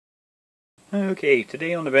Okay,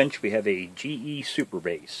 today on the bench we have a GE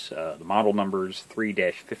SuperBase. The model number is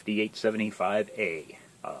 3-5875A.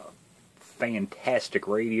 Fantastic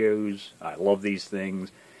radios. I love these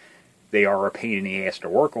things. They are a pain in the ass to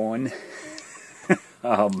work on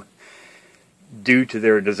due to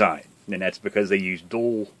their design. And that's because they use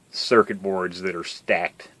dual circuit boards that are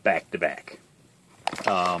stacked back to back.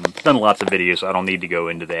 Done lots of videos, so I don't need to go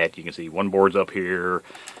into that. You can see one board's up here,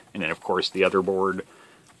 and then of course the other board.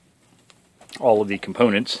 All of the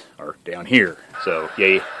components are down here. So,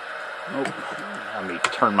 yay. Oh, let me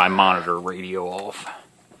turn my monitor radio off.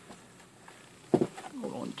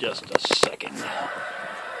 Hold on just a second.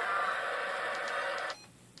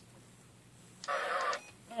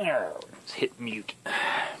 Let's hit mute.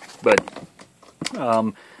 But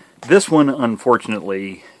this one,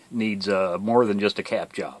 unfortunately, needs more than just a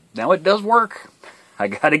cap job. Now, it does work. I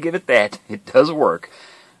gotta give it that. It does work.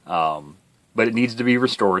 But it needs to be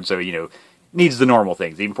restored, so, you know, needs the normal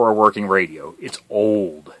things, even for a working radio. It's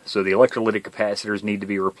old, so the electrolytic capacitors need to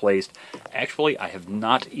be replaced. Actually, I have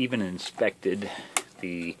not even inspected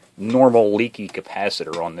the normal leaky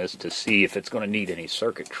capacitor on this to see if it's going to need any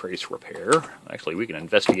circuit trace repair. Actually, we can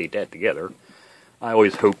investigate that together. I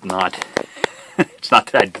always hope not. It's not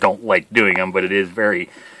that I don't like doing them, but it is very...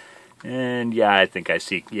 And yeah, I think I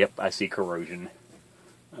see... Yep, I see corrosion.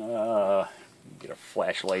 Get a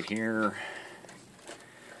flashlight here.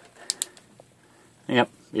 Yep,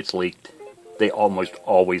 it's leaked. They almost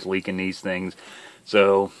always leak in these things.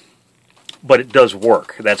 So, but it does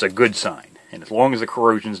work. That's a good sign. And as long as the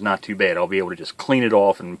corrosion's not too bad, I'll be able to just clean it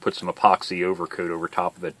off and put some epoxy overcoat over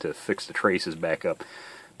top of it to fix the traces back up.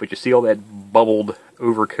 But you see all that bubbled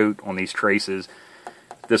overcoat on these traces?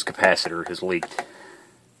 This capacitor has leaked.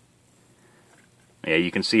 Yeah,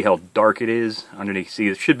 you can see how dark it is underneath. See,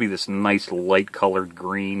 it should be this nice light colored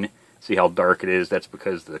green. See how dark it is? That's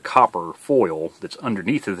because the copper foil that's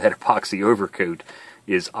underneath of that epoxy overcoat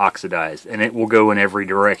is oxidized, and it will go in every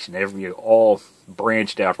direction, all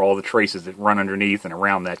branched out for all the traces that run underneath and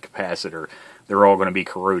around that capacitor. They're all going to be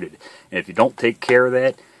corroded. And if you don't take care of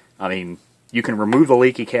that, I mean, you can remove the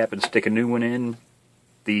leaky cap and stick a new one in.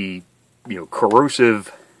 The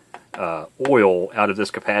corrosive oil out of this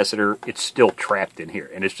capacitor, it's still trapped in here,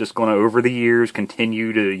 and it's just going to, over the years,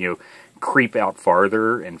 continue to creep out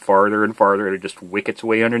farther and farther and farther. It'll just wick its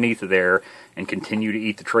way underneath of there and continue to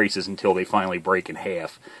eat the traces until they finally break in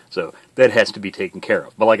half. So that has to be taken care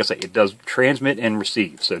of. But like I say, it does transmit and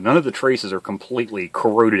receive. So none of the traces are completely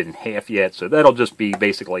corroded in half yet. So that'll just be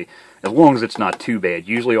basically, as long as it's not too bad,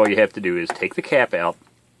 usually all you have to do is take the cap out,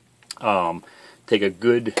 take a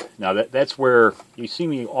good, now that's where you see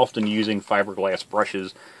me often using fiberglass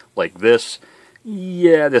brushes like this.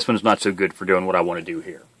 Yeah, this one's not so good for doing what I want to do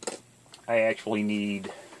here. I actually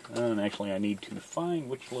need, I need to find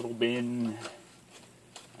which little bin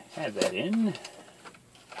I had that in.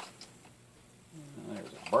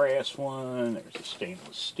 There's a brass one, there's a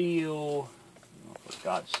stainless steel. Oh, for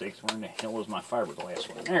God's sakes, where in the hell is my fiberglass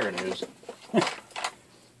one? There it is.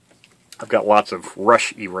 I've got lots of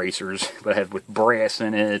rush erasers, but I have with brass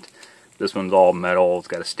in it. This one's all metal, it's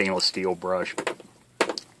got a stainless steel brush.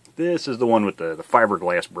 This is the one with the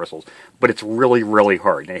fiberglass bristles, but it's really, really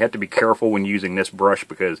hard. Now, you have to be careful when using this brush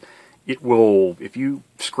because it will, if you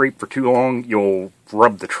scrape for too long, you'll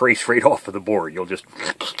rub the trace right off of the board. You'll just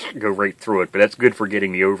go right through it, but that's good for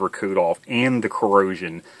getting the overcoat off and the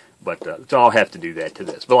corrosion, but so I'll have to do that to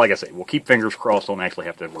this. But like I say, we'll keep fingers crossed on actually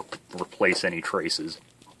have to replace any traces.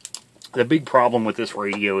 The big problem with this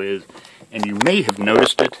radio is, and you may have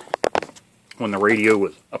noticed it when the radio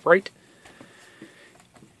was upright,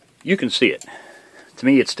 you can see it. To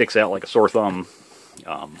me, it sticks out like a sore thumb.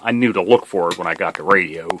 I knew to look for it when I got the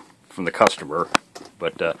radio from the customer,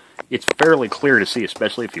 but it's fairly clear to see,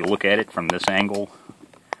 especially if you look at it from this angle.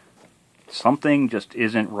 Something just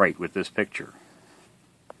isn't right with this picture.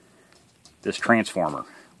 This transformer.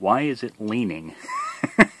 Why is it leaning?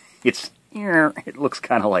 It looks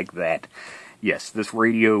kind of like that. Yes, this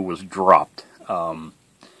radio was dropped.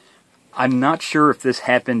 I'm not sure if this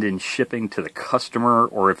happened in shipping to the customer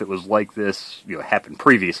or if it was like this, happened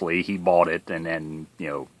previously. He bought it and then,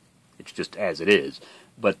 it's just as it is.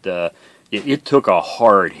 But it took a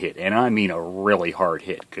hard hit, and I mean a really hard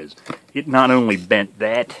hit, because it not only bent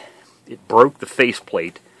that, it broke the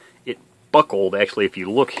faceplate, it buckled. Actually, if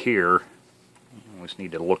you look here, I just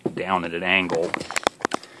need to look down at an angle.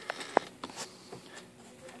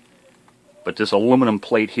 But this aluminum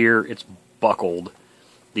plate here, it's buckled.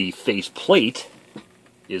 The face plate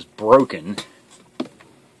is broken.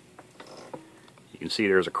 You can see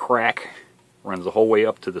there's a crack, runs the whole way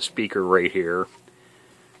up to the speaker right here.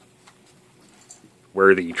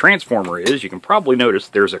 Where the transformer is, you can probably notice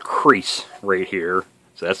there's a crease right here.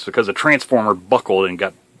 So that's because the transformer buckled and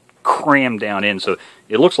got crammed down in, so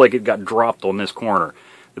it looks like it got dropped on this corner.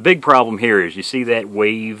 The big problem here is, you see that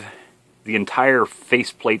wave? The entire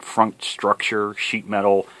faceplate front structure, sheet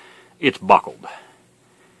metal, it's buckled.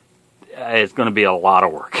 It's going to be a lot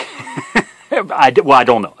of work. I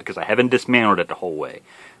don't know, because I haven't dismantled it the whole way.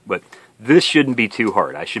 But this shouldn't be too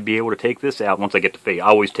hard. I should be able to take this out once I get the face. I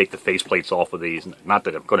always take the faceplates off of these. Not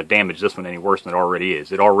that I'm going to damage this one any worse than it already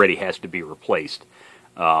is. It already has to be replaced.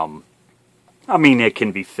 I mean, it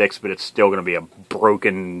can be fixed, but it's still going to be a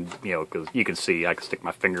broken, you know, because you can see I can stick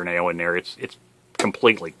my fingernail in there. It's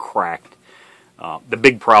completely cracked. The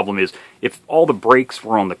big problem is, if all the brakes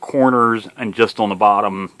were on the corners and just on the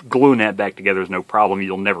bottom, gluing that back together is no problem.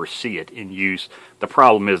 You'll never see it in use. The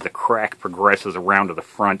problem is the crack progresses around to the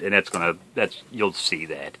front, and you'll see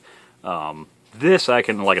that. This I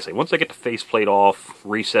can, like I say, once I get the faceplate off,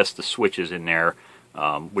 recess the switches in there,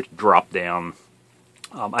 which drop down,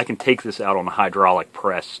 I can take this out on the hydraulic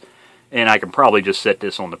press, and I can probably just set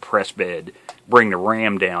this on the press bed, bring the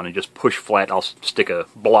ram down, and just push flat. I'll stick a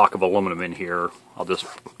block of aluminum in here. I'll just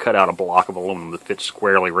cut out a block of aluminum that fits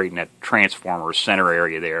squarely right in that transformer center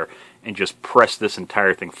area there, and just press this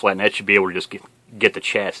entire thing flat, and that should be able to just get the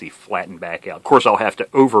chassis flattened back out. Of course, I'll have to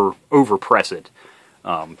over press it.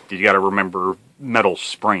 You got to remember, metal's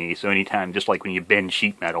springy, so anytime, just like when you bend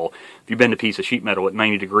sheet metal, if you bend a piece of sheet metal at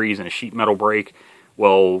 90 degrees in a sheet metal brake,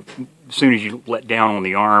 well, as soon as you let down on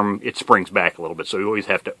the arm, it springs back a little bit, so you always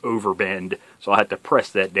have to overbend. So I had to press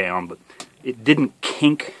that down, but it didn't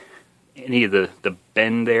kink any of the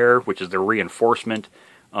bend there, which is the reinforcement.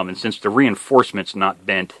 And since the reinforcement's not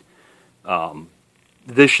bent,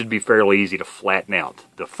 this should be fairly easy to flatten out.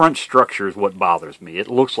 The front structure is what bothers me. It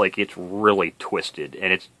looks like it's really twisted,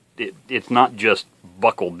 and it's not just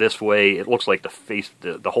buckled this way. It looks like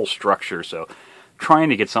the whole structure. So trying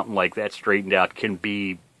to get something like that straightened out can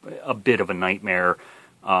be a bit of a nightmare.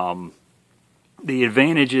 The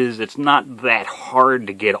advantage is it's not that hard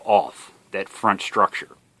to get off that front structure.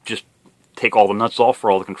 Just take all the nuts off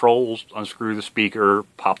for all the controls, unscrew the speaker,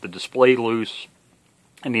 pop the display loose,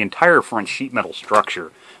 and the entire front sheet metal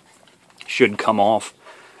structure should come off.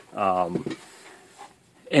 And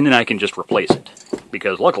then I can just replace it,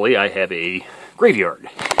 because luckily I have a graveyard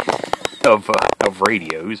of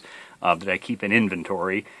radios that I keep in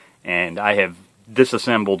inventory, and I have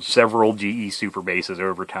disassembled several GE SuperBases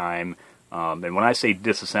over time. And when I say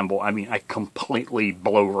disassemble, I mean I completely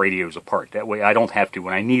blow radios apart. That way I don't have to,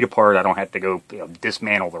 when I need a part, I don't have to go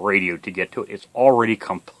dismantle the radio to get to it. It's already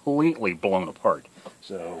completely blown apart.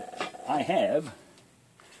 So I have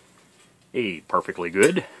a perfectly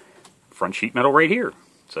good front sheet metal right here.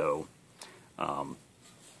 So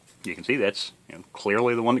you can see that's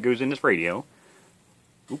clearly the one that goes in this radio.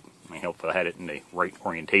 Oop, might help if I had it in the right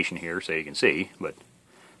orientation here so you can see. But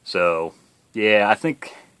so yeah, I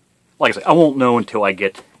think, like I said, I won't know until I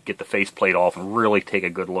get the faceplate off and really take a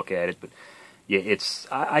good look at it. But yeah,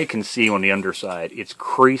 I can see on the underside it's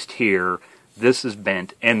creased here. This is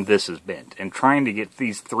bent, and this is bent. And trying to get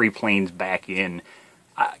these three planes back in,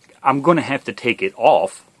 I'm going to have to take it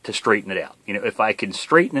off to straighten it out. If I can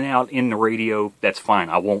straighten it out in the radio, that's fine.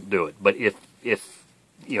 I won't do it. But if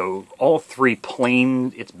all three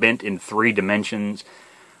planes, it's bent in 3 dimensions,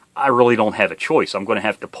 I really don't have a choice. I'm going to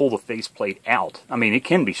have to pull the faceplate out. I mean, it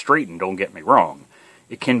can be straightened, don't get me wrong.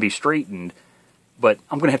 It can be straightened, but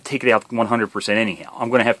I'm going to have to take it out 100% anyhow. I'm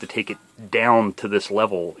going to have to take it down to this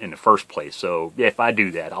level in the first place. So yeah, if I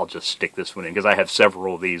do that, I'll just stick this one in, because I have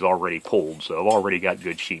several of these already pulled, so I've already got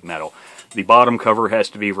good sheet metal. The bottom cover has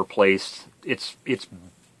to be replaced.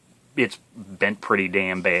 It's bent pretty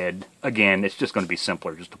damn bad. Again, it's just going to be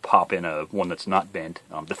simpler just to pop in one that's not bent.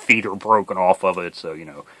 The feet are broken off of it, so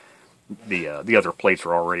the other plates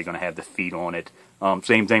are already going to have the feet on it.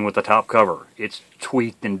 Same thing with the top cover. It's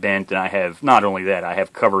tweaked and bent, and I have, not only that, I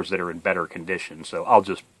have covers that are in better condition. So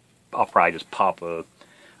I'll probably just pop a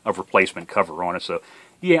replacement cover on it. So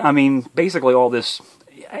yeah, I mean, basically all this,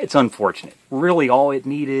 it's unfortunate. Really all it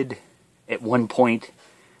needed at one point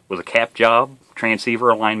was a cap job, transceiver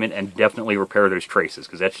alignment, and definitely repair those traces,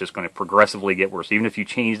 because that's just going to progressively get worse. Even if you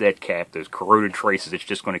change that cap, those corroded traces, it's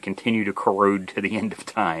just going to continue to corrode to the end of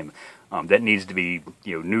time. That needs to be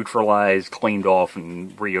neutralized, cleaned off,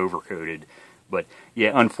 and re-overcoated. But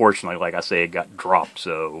yeah, unfortunately, like I say, it got dropped.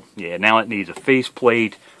 So yeah, now it needs a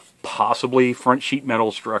faceplate, possibly front sheet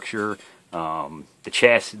metal structure.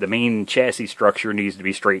 The main chassis structure needs to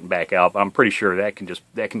be straightened back out. I'm pretty sure that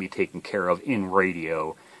can be taken care of in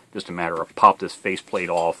radio. Just a matter of pop this faceplate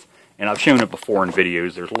off. And I've shown it before in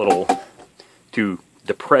videos. There's little two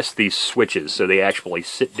depress these switches so they actually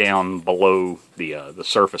sit down below the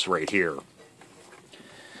surface right here.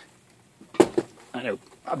 I know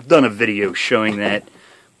I've done a video showing that,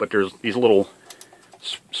 but there's these little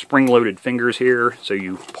spring-loaded fingers here, so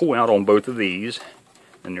you pull out on both of these,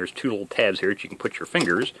 and there's two little tabs here that you can put your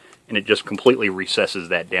fingers, and it just completely recesses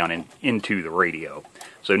that down into the radio.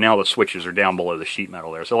 So now the switches are down below the sheet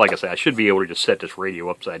metal there. So like I said, I should be able to just set this radio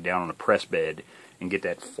upside down on a press bed and get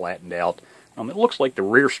that flattened out. It looks like the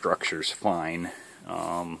rear structure's fine.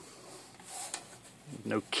 No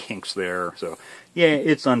kinks there. So yeah,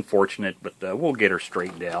 it's unfortunate, but we'll get her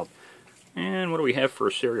straightened out. And what do we have for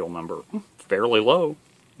a serial number? Fairly low.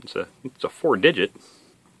 It's a 4-digit,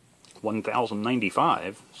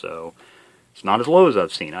 1095. So it's not as low as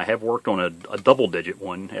I've seen. I have worked on a double-digit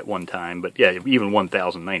one at one time, but yeah, even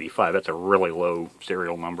 1095, that's a really low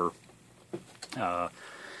serial number.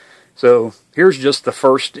 So here's just the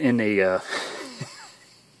first in a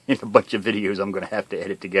in a bunch of videos I'm going to have to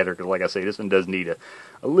edit together, because like I say, this one does need a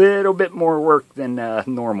little bit more work than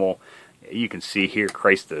normal. You can see here,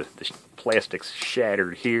 Christ, the plastic's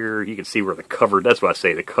shattered here. You can see where the cover, that's what I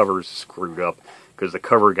say, the cover's screwed up, because the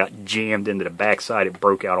cover got jammed into the backside. It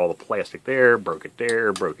broke out all the plastic there, broke it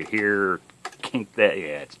here, kinked that.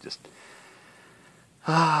 Yeah, it's just...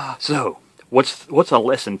 So, what's a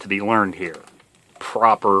lesson to be learned here?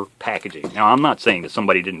 Proper packaging. Now, I'm not saying that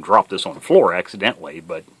somebody didn't drop this on the floor accidentally,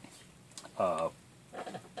 but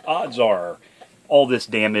odds are all this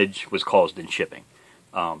damage was caused in shipping.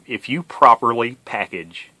 If you properly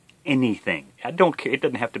package anything, I don't care, it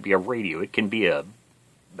doesn't have to be a radio, it can be a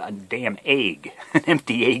damn egg, an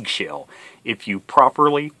empty eggshell. If you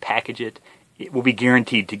properly package it, it will be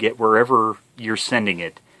guaranteed to get wherever you're sending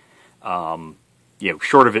it,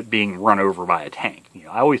 short of it being run over by a tank.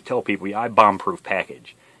 I always tell people, I bomb-proof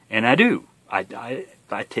package, and I do. I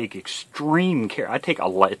take extreme care.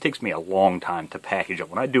 It takes me a long time to package it.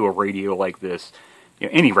 When I do a radio like this,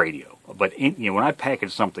 any radio, but when I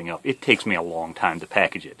package something up, it takes me a long time to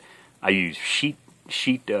package it. I use sheet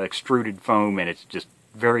extruded foam, and it's just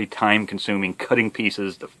very time-consuming, cutting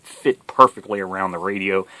pieces to fit perfectly around the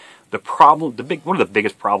radio. One of the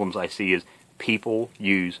biggest problems I see is people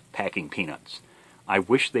use packing peanuts. I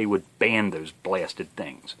wish they would ban those blasted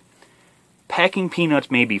things. Packing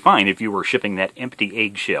peanuts may be fine if you were shipping that empty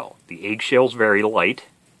eggshell. The eggshell's very light,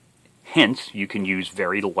 hence you can use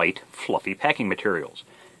very light, fluffy packing materials.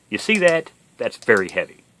 You see that? That's very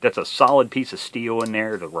heavy. That's a solid piece of steel in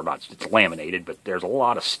there. It's laminated, but there's a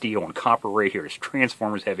lot of steel and copper right here. This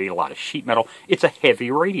transformer's heavy, a lot of sheet metal. It's a heavy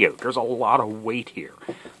radio. There's a lot of weight here.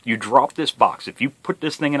 You drop this box. If you put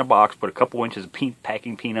this thing in a box, put a couple inches of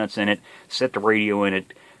packing peanuts in it, set the radio in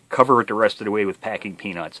it, cover it the rest of the way with packing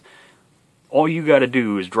peanuts, all you got to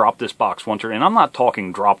do is drop this box once, and I'm not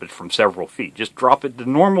talking drop it from several feet. Just drop it, the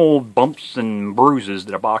normal bumps and bruises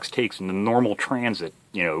that a box takes in the normal transit,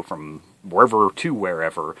 from wherever to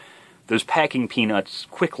wherever. Those packing peanuts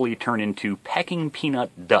quickly turn into packing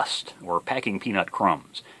peanut dust or packing peanut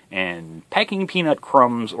crumbs. And packing peanut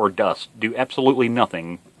crumbs or dust do absolutely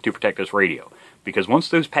nothing to protect this radio. Because once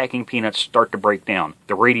those packing peanuts start to break down,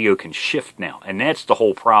 the radio can shift now. And that's the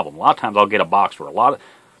whole problem. A lot of times I'll get a box where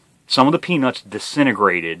some of the peanuts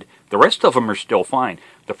disintegrated. The rest of them are still fine.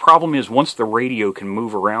 The problem is once the radio can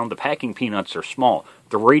move around, the packing peanuts are small.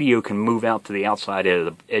 The radio can move out to the outside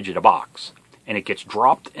edge of the box. And it gets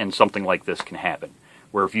dropped, and something like this can happen.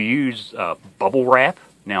 Where if you use bubble wrap,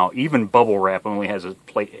 now even bubble wrap only has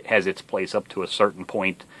its place up to a certain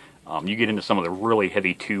point. You get into some of the really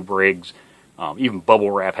heavy tube rigs. Even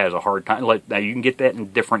bubble wrap has a hard time. Now you can get that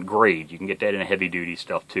in different grades. You can get that in heavy duty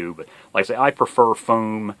stuff too. But like I say, I prefer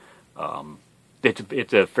foam.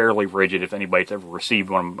 It's a fairly rigid. If anybody's ever received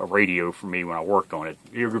a radio from me when I worked on it,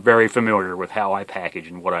 you're very familiar with how I package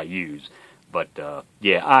and what I use. But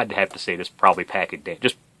yeah, I'd have to say this probably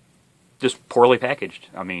packaged just poorly packaged.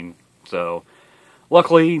 So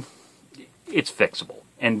luckily it's fixable.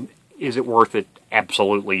 And is it worth it?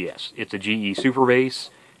 Absolutely yes. It's a GE SuperBase.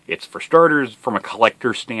 It's, for starters, from a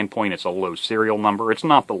collector's standpoint, it's a low serial number. It's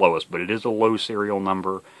not the lowest, but it is a low serial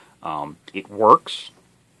number. It works.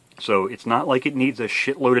 So it's not like it needs a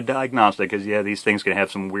shitload of diagnostic, because yeah, these things can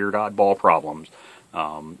have some weird oddball problems.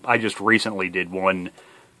 I just recently did one,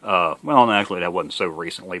 well, actually that wasn't so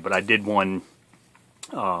recently, but I did one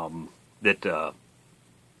that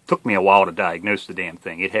took me a while to diagnose the damn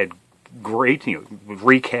thing. It had great,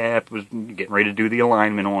 recap, was getting ready to do the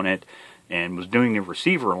alignment on it, and was doing the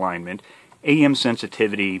receiver alignment. AM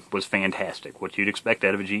sensitivity was fantastic, what you'd expect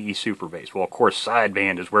out of a GE SuperBase. Well, of course,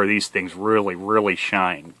 sideband is where these things really, really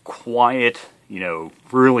shine. Quiet,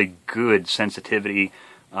 really good sensitivity.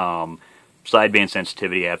 sideband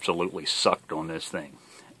sensitivity absolutely sucked on this thing.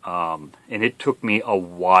 And it took me a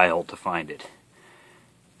while to find it.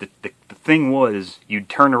 The thing was, you'd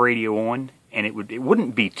turn the radio on, and it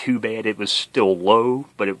wouldn't be too bad. It was still low,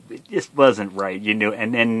 but it just wasn't right, you know.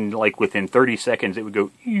 And then, like, within 30 seconds, it would go,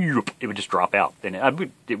 it would just drop out.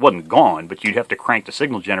 And it wasn't gone, but you'd have to crank the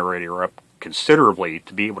signal generator up considerably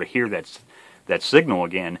to be able to hear that signal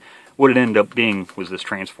again. What it ended up being was this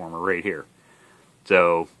transformer right here.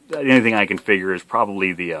 So the only thing I can figure is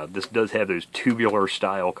probably this does have those tubular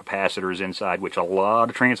style capacitors inside, which a lot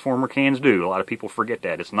of transformer cans do. A lot of people forget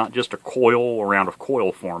that. It's not just a coil around a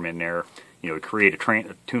coil form in there, you know, to create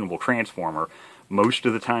a tunable transformer. Most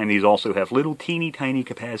of the time these also have little teeny tiny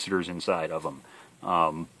capacitors inside of them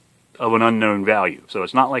of an unknown value. So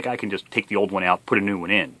it's not like I can just take the old one out, put a new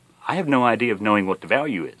one in. I have no idea of knowing what the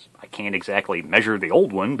value is. I can't exactly measure the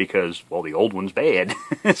old one because, well, the old one's bad.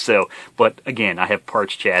 So, but again, I have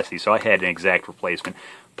parts chassis, so I had an exact replacement.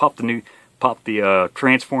 Pop the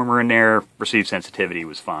transformer in there, receive sensitivity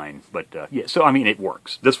was fine. But yeah, so I mean, it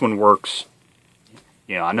works. This one works.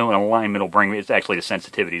 You know, I know an alignment will bring me. It's actually the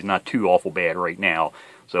sensitivity is not too awful bad right now.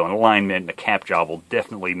 So an alignment and a cap job will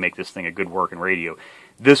definitely make this thing a good working radio.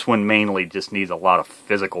 This one mainly just needs a lot of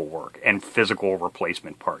physical work and physical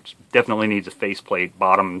replacement parts. Definitely needs a faceplate,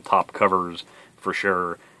 bottom, top covers for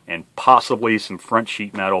sure, and possibly some front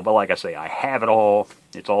sheet metal. But like I say, I have it all.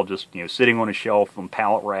 It's all just, you know, sitting on a shelf and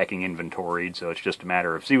pallet racking inventoried. So it's just a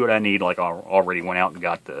matter of see what I need. Like I already went out and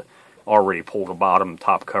got already pulled the bottom,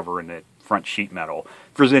 top cover, and the front sheet metal.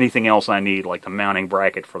 If there's anything else I need, like the mounting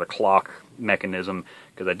bracket for the clock mechanism,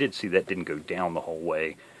 because I did see that didn't go down the whole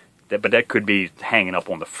way. But that could be hanging up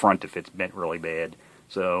on the front if it's bent really bad.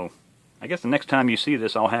 So I guess the next time you see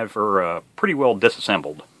this, I'll have her pretty well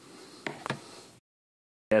disassembled.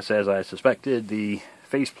 Yes, as I suspected, the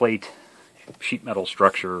faceplate sheet metal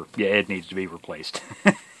structure, yeah, it needs to be replaced.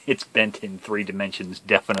 It's bent in 3 dimensions,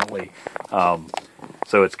 definitely.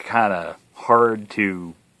 So it's kind of hard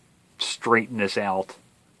to straighten this out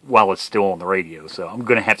while it's still on the radio. So I'm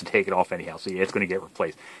going to have to take it off anyhow. So yeah, it's going to get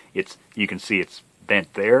replaced. You can see it's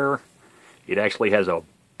bent there. It actually has a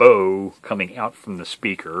bow coming out from the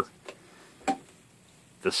speaker.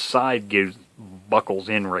 The side buckles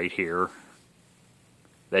in right here.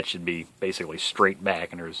 That should be basically straight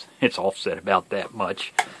back, and it's offset about that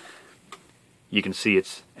much. You can see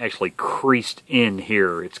it's actually creased in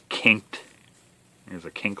here. It's kinked. There's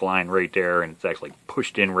a kink line right there, and it's actually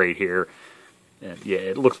pushed in right here. And yeah,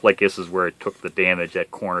 it looks like this is where it took the damage,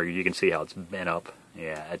 that corner. You can see how it's bent up.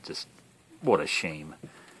 Yeah, it just, what a shame.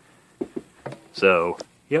 So,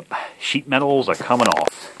 yep, sheet metals are coming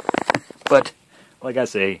off. But, like I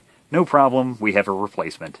say, no problem, we have a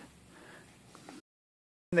replacement.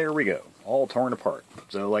 There we go, all torn apart.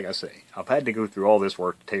 So, like I say, I've had to go through all this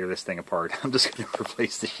work to tear this thing apart. I'm just going to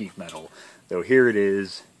replace the sheet metal. So here it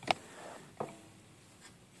is.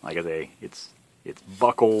 Like I say, it's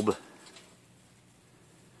buckled. It's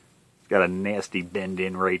got a nasty bend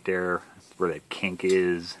in right there. That's where that kink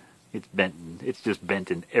is. It's bent. It's just bent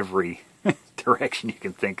in every direction you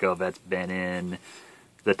can think of. That's bent in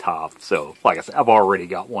the top. So, like I said, I've already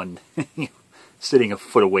got one sitting a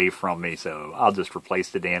foot away from me. So I'll just replace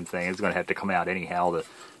the damn thing. It's going to have to come out anyhow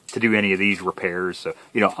to do any of these repairs. So,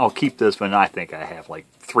 you know, I'll keep this one. I think I have like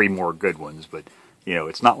 3 more good ones, but you know,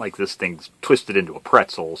 it's not like this thing's twisted into a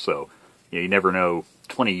pretzel, so you know, you never know.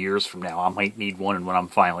 20 years from now, I might need one when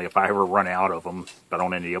if I ever run out of them, if I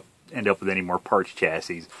don't end up with any more parts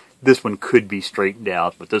chassis. This one could be straightened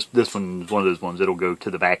out, but this one's one of those ones that'll go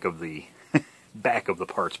to the back of the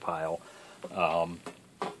parts pile.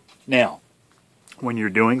 Now, when you're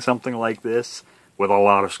doing something like this with a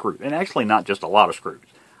lot of screws, and actually not just a lot of screws,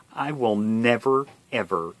 I will never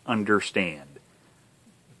ever understand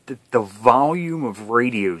the volume of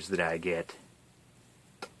radios that I get.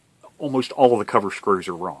 Almost all of the cover screws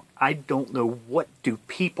are wrong. I don't know what do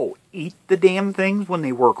people eat the damn things when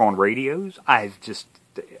they work on radios.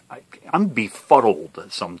 I'm befuddled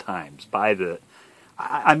sometimes by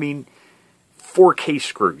I mean, 4 case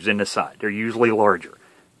screws in the side. They're usually larger.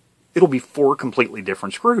 It'll be 4 completely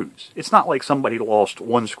different screws. It's not like somebody lost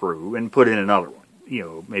one screw and put in another one. You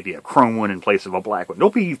know, maybe a chrome one in place of a black one.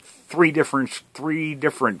 There'll be 3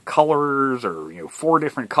 different colors, or 4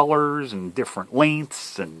 different colors and different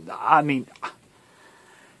lengths. And I mean,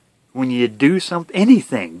 when you do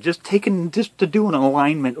anything, just to do an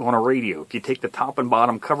alignment on a radio, if you take the top and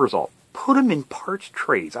bottom covers off, put them in parts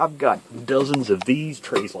trays. I've got dozens of these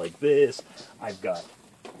trays like this. I've got,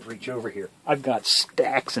 reach over here, I've got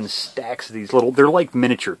stacks and stacks of these they're like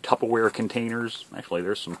miniature Tupperware containers. Actually,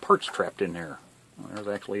 there's some parts trapped in there. There's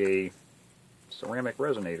actually a ceramic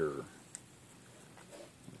resonator.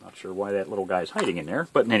 Not sure why that little guy's hiding in there,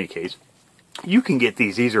 but in any case, you can get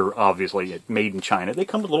these. These are obviously made in China. They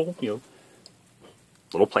come with little,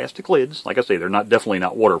 little plastic lids. Like I say, they're definitely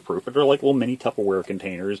not waterproof, but they're like little mini Tupperware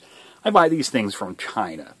containers. I buy these things from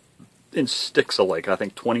China in sticks of like, I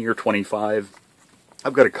think 20 or 25.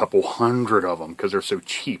 I've got a couple hundred of them because they're so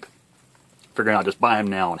cheap. Figuring I'll just buy them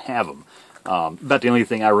now and have them. About the only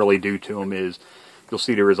thing I really do to them is, you'll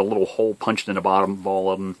see there is a little hole punched in the bottom of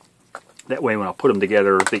all of them. That way when I put them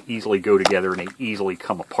together, they easily go together and they easily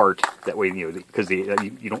come apart. That way, because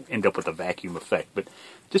you don't end up with a vacuum effect. But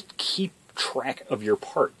just keep track of your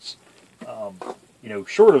parts.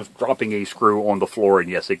 Short of dropping a screw on the floor, and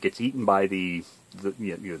yes, it gets eaten by the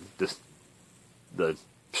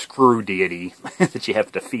screw deity that you have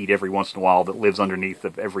to feed every once in a while that lives underneath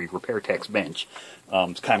of every repair tech's bench.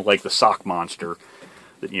 It's kind of like the sock monster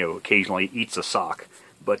that, occasionally eats a sock.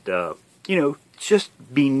 But, just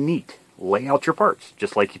be neat. Lay out your parts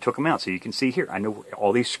just like you took them out. So you can see here, I know where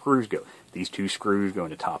all these screws go. These two screws go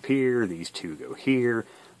in the top here. These two go here.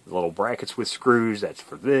 The little brackets with screws, that's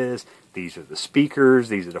for this. These are the speakers.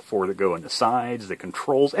 These are the 4 that go in the sides, the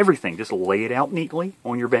controls, everything. Just lay it out neatly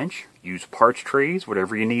on your bench. Use parts trays,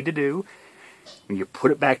 whatever you need to do. When you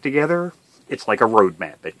put it back together, it's like a road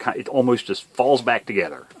map. It almost just falls back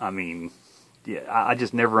together. I mean, yeah, I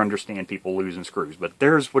just never understand people losing screws. But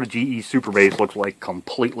there's what a GE SuperBase looks like,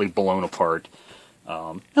 completely blown apart.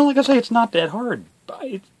 And like I say, it's not that hard.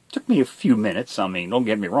 It took me a few minutes. I mean, don't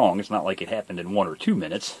get me wrong, it's not like it happened in 1 or 2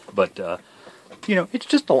 minutes. But, it's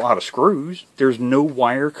just a lot of screws. There's no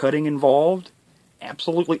wire cutting involved.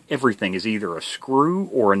 Absolutely everything is either a screw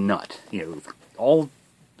or a nut. All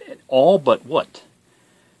but what?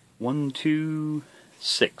 1, 2,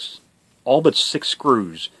 6. All but 6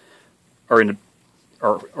 screws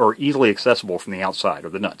are easily accessible from the outside, or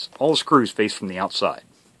the nuts. All the screws face from the outside.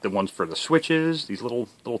 The ones for the switches, these little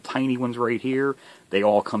tiny ones right here, they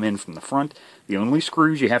all come in from the front. The only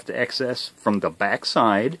screws you have to access from the back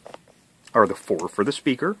side are the 4 for the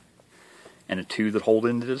speaker and the 2 that hold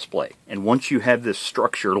in the display. And once you have this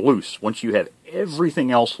structure loose, once you have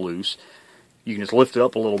everything else loose, you can just lift it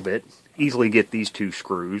up a little bit, easily get these 2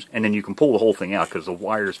 screws, and then you can pull the whole thing out because the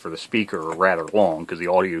wires for the speaker are rather long because the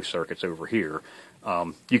audio circuit's over here.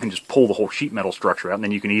 You can just pull the whole sheet metal structure out, and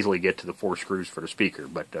then you can easily get to the 4 screws for the speaker.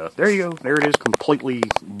 But there you go. There it is, completely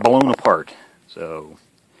blown apart. So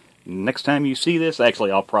next time you see this,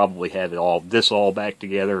 actually I'll probably have this all back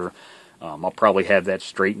together. I'll probably have that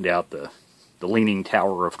straightened out, the leaning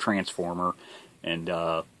tower of transformer, and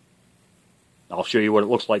I'll show you what it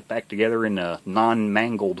looks like back together in a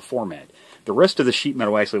non-mangled format. The rest of the sheet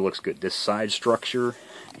metal actually looks good. This side structure,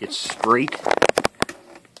 it's straight.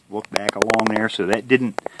 Look back along there, so that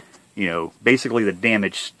didn't, basically the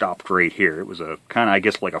damage stopped right here. It was a kind of, I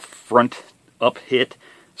guess, like a front up hit,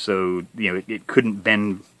 so, it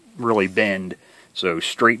couldn't really bend, so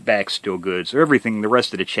straight back's still good. So everything, the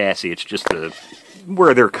rest of the chassis, it's just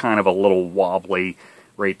where they're kind of a little wobbly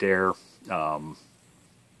right there.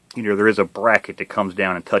 There is a bracket that comes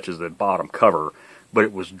down and touches the bottom cover, but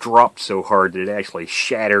it was dropped so hard that it actually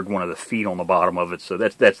shattered one of the feet on the bottom of it. So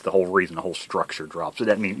that's the whole reason the whole structure dropped. So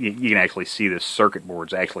that means you can actually see this circuit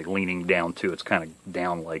board's actually leaning down too. It's kind of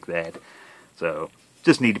down like that. So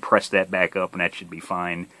just need to press that back up and that should be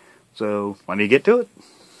fine. So let me get to it.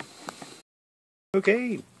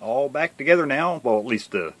 Okay, all back together now. Well, at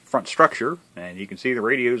least the front structure. And you can see the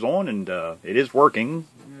radio's on and it is working.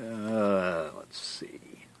 Let's see.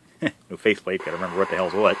 No faceplate, gotta remember what the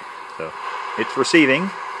hell's what. So it's receiving.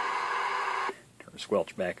 Turn the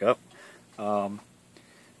squelch back up.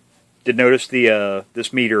 Did notice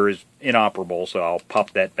this meter is inoperable, so I'll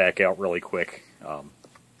pop that back out really quick.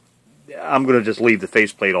 I'm going to just leave the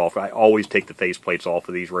faceplate off. I always take the faceplates off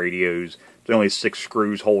of these radios. There's only 6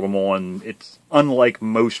 screws hold them on. It's unlike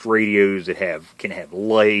most radios that can have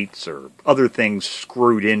lights or other things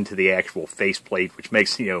screwed into the actual faceplate, which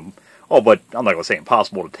makes, but I'm not going to say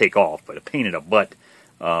impossible to take off, but a pain in the butt.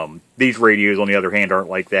 These radios, on the other hand, aren't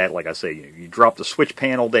like that. Like I say, you drop the switch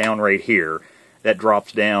panel down right here. That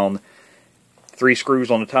drops down. 3 screws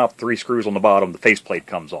on the top, 3 screws on the bottom, the faceplate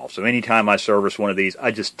comes off. So anytime I service one of these, I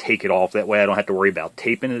just take it off. That way I don't have to worry about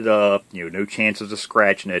taping it up, no chances of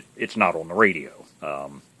scratching it. It's not on the radio.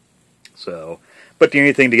 But the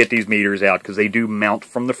only thing to get these meters out, because they do mount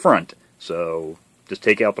from the front. So just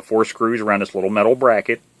take out the 4 screws around this little metal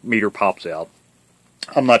bracket, meter pops out.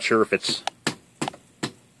 I'm not sure if it's...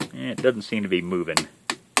 it doesn't seem to be moving.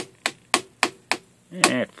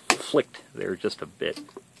 It flicked there just a bit.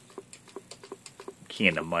 Key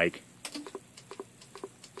in the mic.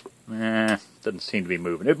 Doesn't seem to be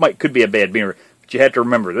moving. Could be a bad meter, but you have to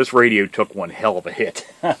remember this radio took one hell of a hit.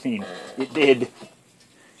 I mean, it did.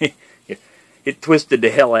 It twisted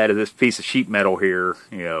the hell out of this piece of sheet metal here,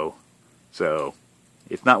 you know. So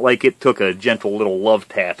it's not like it took a gentle little love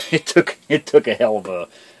tap. It took a hell of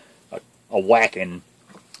a whacking.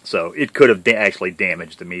 So it could have actually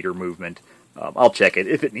damaged the meter movement. I'll check it.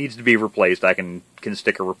 If it needs to be replaced, I can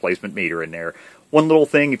stick a replacement meter in there. One little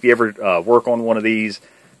thing, if you ever work on one of these,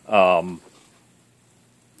 there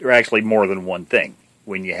are actually more than one thing.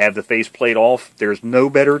 When you have the faceplate off, there's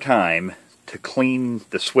no better time to clean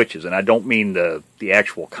the switches, and I don't mean the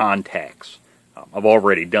actual contacts. I've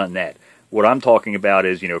already done that. What I'm talking about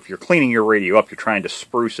is, you know, if you're cleaning your radio up, you're trying to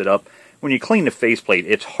spruce it up. When you clean the faceplate,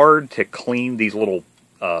 it's hard to clean these little,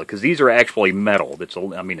 because these are actually metal.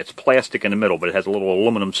 It's plastic in the middle, but it has a little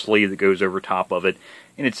aluminum sleeve that goes over top of it,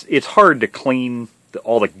 and it's hard to clean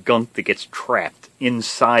all the gunk that gets trapped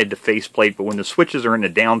inside the faceplate. But when the switches are in the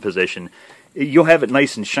down position, you'll have it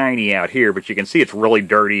nice and shiny out here, but you can see it's really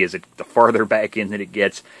dirty the farther back in that it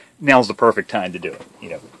gets. Now's the perfect time to do it. You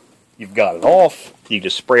know, you've got it off. You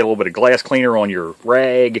just spray a little bit of glass cleaner on your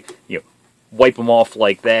rag. You know, wipe them off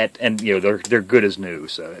like that, and you know they're good as new.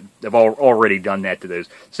 So I've already done that to those.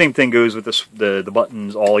 Same thing goes with the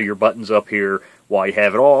buttons. All your buttons up here. While you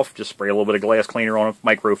have it off, just spray a little bit of glass cleaner on a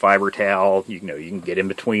microfiber towel. You can get in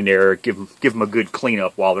between there, give them a good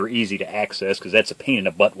cleanup while they're easy to access, because that's a pain in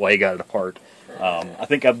the butt while you got it apart. I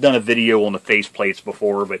think I've done a video on the faceplates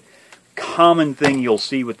before, but common thing you'll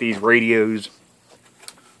see with these radios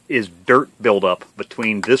is dirt buildup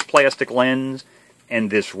between this plastic lens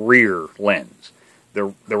and this rear lens.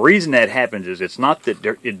 The reason that happens is it's not that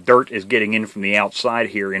dirt is getting in from the outside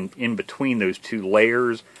here in between those two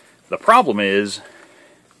layers. The problem is,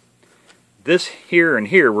 this here and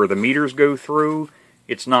here where the meters go through,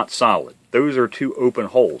 it's not solid. Those are two open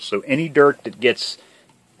holes. So any dirt that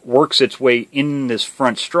works its way in this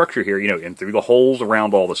front structure here, you know, and through the holes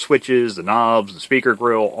around all the switches, the knobs, the speaker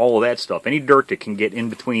grill, all of that stuff, any dirt that can get in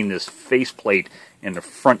between this faceplate and the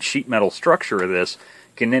front sheet metal structure of this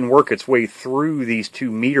can then work its way through these two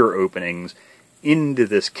meter openings into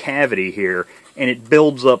this cavity here, and it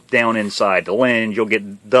builds up down inside the lens. You'll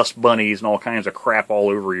get dust bunnies and all kinds of crap all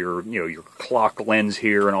over your clock lens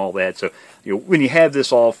here and all that. So when you have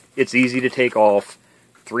this off, it's easy to take off.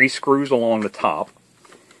 3 screws along the top.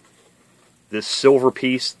 This silver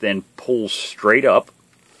piece then pulls straight up.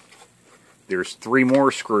 There's 3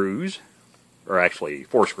 more screws, or actually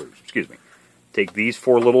 4 screws, excuse me. Take these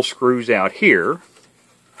 4 little screws out here,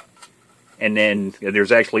 and then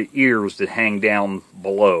there's actually ears that hang down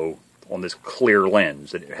below on this clear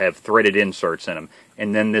lens that have threaded inserts in them.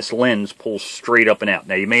 And then this lens pulls straight up and out.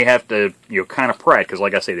 Now you may have to kind of pry it, because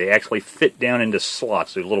like I say, they actually fit down into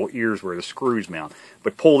slots, those little ears where the screws mount.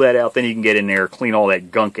 But pull that out, then you can get in there, clean all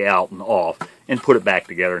that gunk out and off, and put it back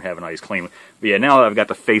together and have a nice clean one. But yeah, now that I've got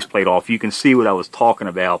the faceplate off, you can see what I was talking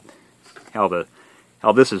about, how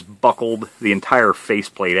this is buckled. The entire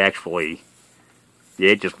faceplate actually,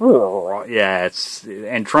 yeah, it just, yeah,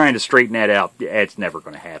 and trying to straighten that out, yeah, it's never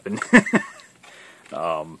going to happen.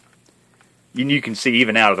 You can see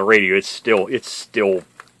even out of the radio, it's still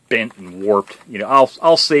bent and warped.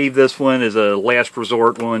 I'll save this one as a last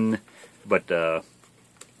resort one, but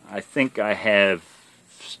I think I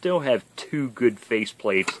still have 2 good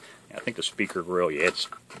faceplates. I think the speaker grill, yeah, it's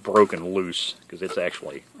broken loose, because it's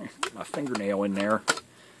actually my fingernail in there.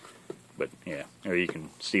 But yeah, there you can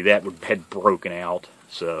see that had broken out.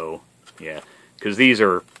 So yeah, because these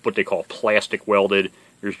are what they call plastic welded.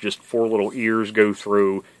 There's just 4 little ears go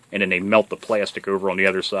through, and then they melt the plastic over on the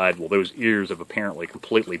other side. Well, those ears have apparently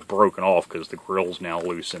completely broken off because the grill's now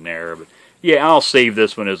loose in there. But yeah, I'll save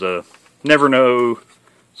this one as a, never know,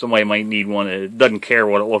 somebody might need one that doesn't care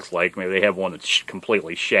what it looks like. Maybe they have one that's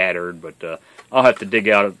completely shattered, but I'll have to dig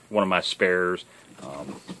out one of my spares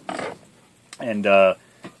and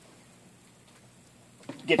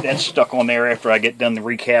get that stuck on there after I get done the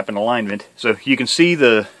recap and alignment. So you can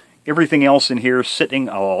see everything else in here sitting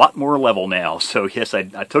a lot more level now. So yes, I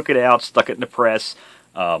took it out, stuck it in the press,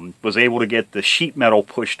 was able to get the sheet metal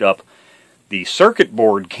pushed up. The circuit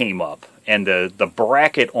board came up, and the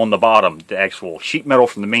bracket on the bottom, the actual sheet metal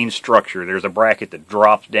from the main structure, there's a bracket that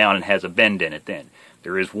drops down and has a bend in it then.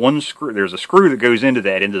 There's a screw that goes into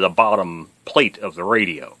the bottom plate of the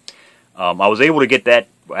radio. I was able to get that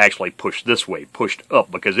actually pushed this way, pushed up,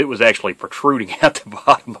 because it was actually protruding out the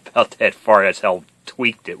bottom about that far. That's how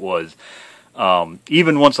tweaked it was.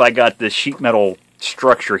 Even once I got this sheet metal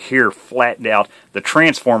structure here flattened out, the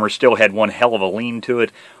transformer still had one hell of a lean to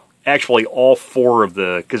it. Actually, all 4 of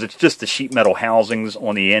because it's just the sheet metal housings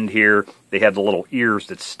on the end here, they have the little ears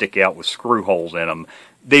that stick out with screw holes in them.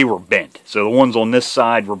 they were bent. So the ones on this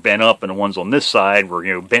side were bent up, and the ones on this side were,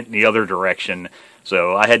 you know, bent in the other direction.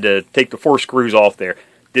 So I had to take the 4 screws off there.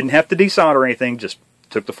 Didn't have to desolder or anything, just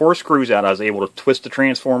took the 4 screws out. I was able to twist the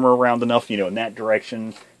transformer around enough, you know, in that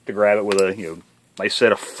direction to grab it with a, you know, nice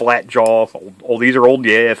set of flat jaw. These are old,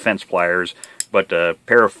 yeah, fence pliers, but a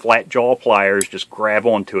pair of flat jaw pliers, just grab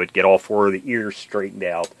onto it, get all 4 of the ears straightened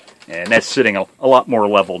out, and that's sitting a lot more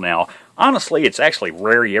level now. Honestly, it's actually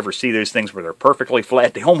rare you ever see those things where they're perfectly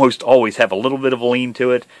flat. They almost always have a little bit of a lean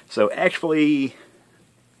to it, so actually,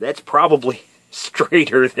 that's probably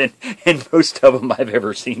straighter than most of them I've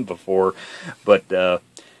ever seen before. But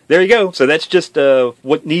there you go. So that's just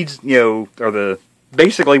what needs, you know, or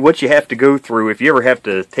basically what you have to go through if you ever have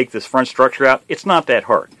to take this front structure out. It's not that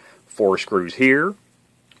hard. 4 screws here,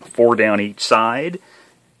 4 down each side,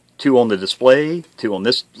 2 on the display, 2 on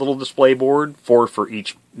this little display board, 4 for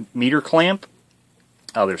each meter clamp.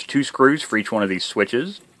 There's 2 screws for each one of these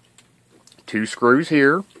switches, 2 screws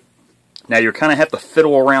here. Now you kind of have to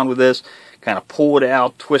fiddle around with this, kind of pull it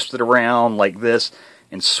out, twist it around like this,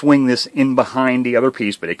 and swing this in behind the other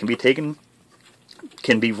piece, but it can be taken,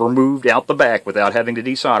 can be removed out the back without having to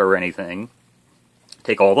desolder or anything.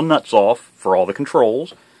 Take all the nuts off for all the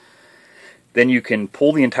controls. Then you can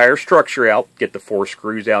pull the entire structure out, get the 4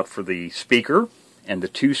 screws out for the speaker, and the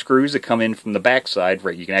 2 screws that come in from the back side,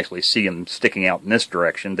 right, you can actually see them sticking out in this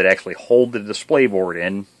direction, that actually hold the display board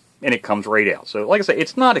in, and it comes right out. So like I say,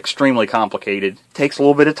 it's not extremely complicated. It takes a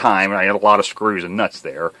little bit of time. I had a lot of screws and nuts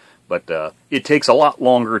there, but it takes a lot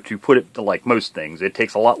longer to put it, like most things, it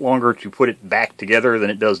takes a lot longer to put it back together than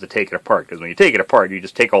it does to take it apart. Because when you take it apart, you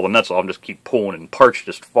just take all the nuts off and just keep pulling, and parts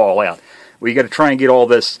just fall out. Well, you got to try and get all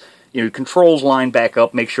this, you know, controls lined back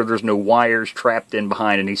up, make sure there's no wires trapped in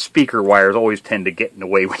behind, and these speaker wires always tend to get in the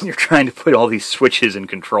way when you're trying to put all these switches and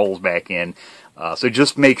controls back in. So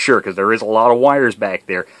just make sure, because there is a lot of wires back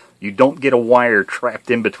there, you don't get a wire trapped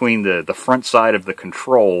in between the front side of the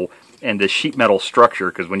control and the sheet metal structure,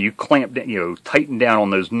 because when you clamp down, you know, tighten down on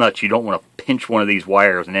those nuts, you don't want to pinch one of these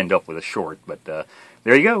wires and end up with a short. But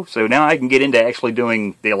there you go. So now I can get into actually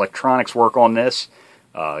doing the electronics work on this,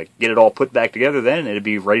 get it all put back together then, and it'll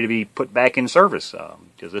be ready to be put back in service.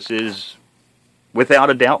 Because this is, without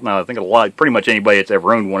a doubt, now I think pretty much anybody that's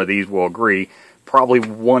ever owned one of these will agree, probably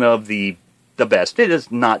one of the best. It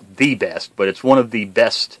is not the best, but it's one of the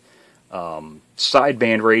best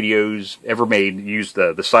sideband radios ever made. Use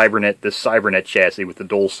this Cybernet chassis with the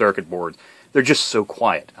dual circuit boards. They're just so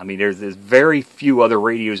quiet. I mean, there's very few other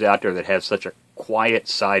radios out there that have such a quiet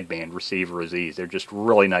sideband receiver as these. They're just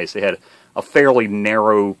really nice. They had a fairly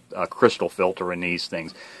narrow crystal filter in these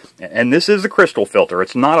things. And this is a crystal filter.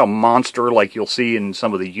 It's not a monster like you'll see in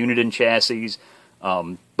some of the Uniden chassis,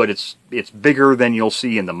 but it's bigger than you'll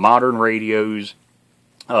see in the modern radios.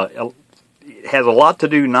 It has a lot to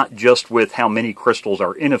do not just with how many crystals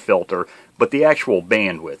are in a filter, but the actual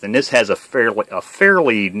bandwidth. And this has a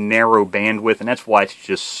fairly narrow bandwidth, and that's why it's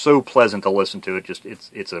just so pleasant to listen to.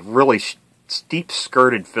 It's a really steep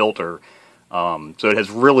skirted filter, so it has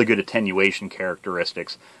really good attenuation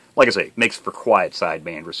characteristics. Like I say, it makes for quiet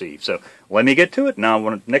sideband receive. So let me get to it.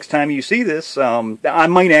 Now, next time you see this, I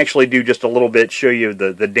might actually do just a little bit, show you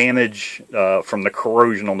the damage from the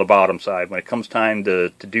corrosion on the bottom side. When it comes time to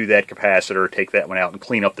do that capacitor, take that one out and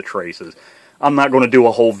clean up the traces. I'm not going to do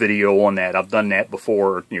a whole video on that. I've done that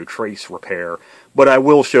before, you know, trace repair. But I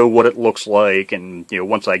will show what it looks like, and you know,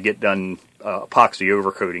 once I get done epoxy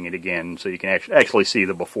overcoating it again, so you can actually see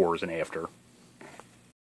the befores and after.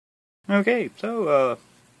 Okay, so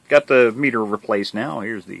got the meter replaced now.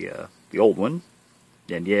 Here's the old one,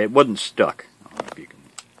 and yeah, it wasn't stuck. I don't know if you can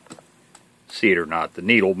see it or not. The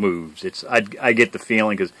needle moves. I get the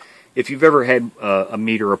feeling, because if you've ever had a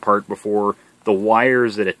meter apart before, the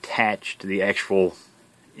wires that attach to the actual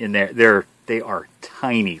in there, they are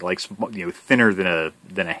tiny, like, you know, thinner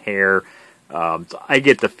than a hair. So I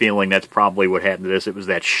get the feeling that's probably what happened to this. It was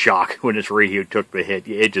that shock when this radio took the hit.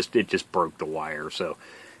 It just broke the wire. So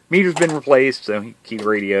meter's been replaced. So key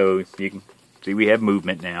radio, you can see we have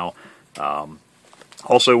movement now.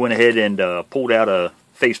 Also went ahead and pulled out a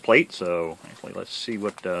faceplate. So actually, let's see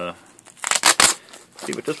what this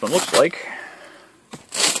one looks like.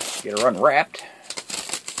 Get her unwrapped.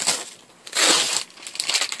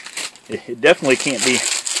 It definitely can't be,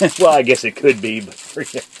 well, I guess it could be, but for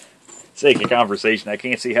the sake of conversation, I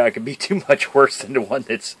can't see how it could be too much worse than the one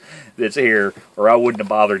that's here, or I wouldn't have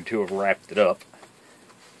bothered to have wrapped it up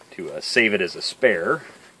to save it as a spare.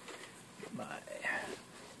 Get my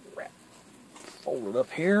wrap folded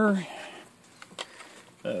up here.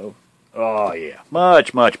 Oh yeah,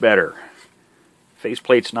 much better.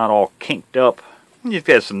 Faceplate's not all kinked up. You've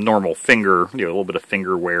got some normal finger, a little bit of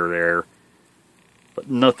finger wear there, but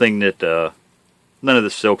nothing that, none of the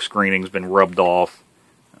silk screening's been rubbed off,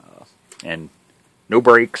 and no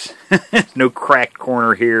breaks, no cracked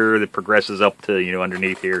corner here that progresses up to,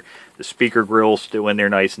 underneath here. The speaker grill's still in there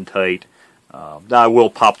nice and tight. I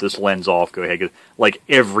will pop this lens off, go ahead, 'cause like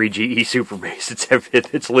every GE SuperBase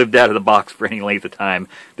it's lived out of the box for any length of time.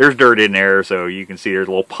 There's dirt in there, so you can see there's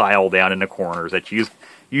a little pile down in the corners. That's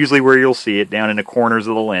usually where you'll see it, down in the corners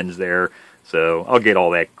of the lens there. So I'll get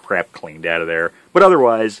all that crap cleaned out of there. But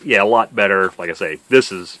otherwise, yeah, a lot better. Like I say,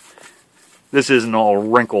 this isn't all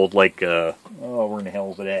wrinkled like, oh, where in the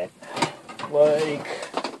hell is it at? Like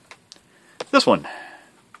this one.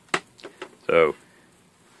 So,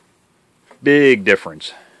 big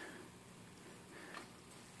difference.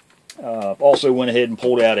 Also went ahead and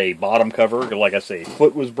pulled out a bottom cover. Like I say,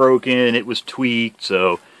 foot was broken, it was tweaked,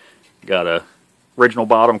 so got a original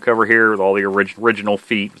bottom cover here with all the original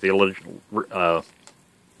feet, the little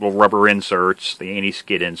rubber inserts, the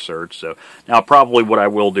anti-skid inserts. So now probably what I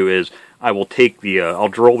will do is I will take the, I'll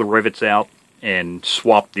drill the rivets out and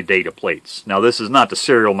swap the data plates. Now this is not the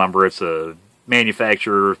serial number, it's a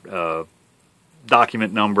manufacturer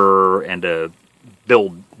document number and a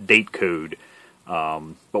build date code. But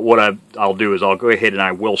what I'll do is I'll go ahead and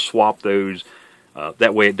I will swap those.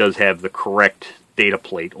 That way it does have the correct data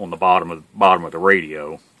plate on the bottom of the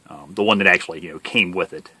radio, the one that actually came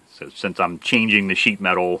with it. So since I'm changing the sheet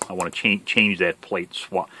metal, I want to change that plate,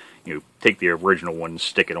 swap, take the original one and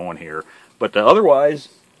stick it on here. But otherwise,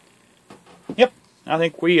 yep, I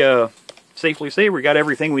think we safely say we got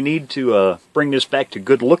everything we need to bring this back to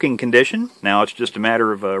good looking condition. Now it's just a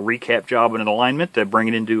matter of a recap job and an alignment to bring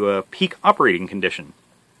it into a peak operating condition.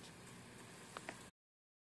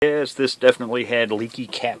 Yes, this definitely had leaky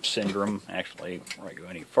cap syndrome. Actually, before I go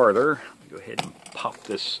any farther, let me go ahead and pop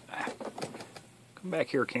this. Come back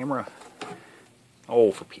here, camera.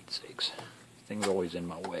 Oh, for Pete's sakes. Thing's always in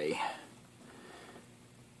my way.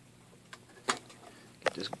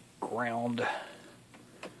 Get this ground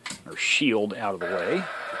or shield out of the way.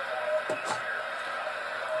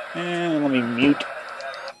 And let me mute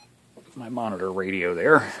my monitor radio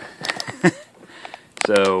there.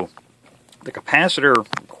 So, the capacitor,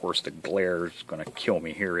 of course, the glare is going to kill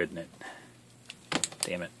me here, isn't it?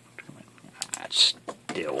 Damn it. Come on. That's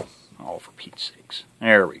still. Oh, for Pete's sakes.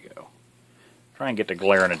 There we go. Try and get the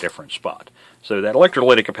glare in a different spot. So that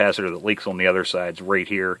electrolytic capacitor that leaks on the other side's right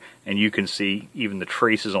here, and you can see even the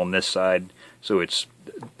traces on this side. So it's,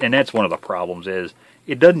 and that's one of the problems is,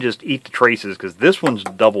 it doesn't just eat the traces, because this one's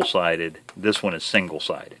double-sided, this one is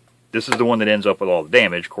single-sided. This is the one that ends up with all the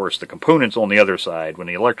damage. Of course, the components on the other side, when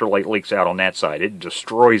the electrolyte leaks out on that side, it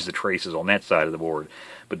destroys the traces on that side of the board.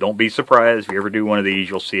 But don't be surprised, if you ever do one of these,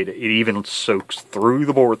 you'll see it even soaks through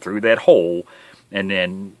the board, through that hole, and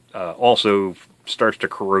then also starts to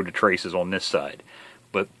corrode the traces on this side.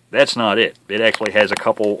 But that's not it. It actually has a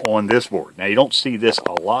couple on this board. Now, you don't see this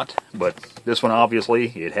a lot, but this one, obviously,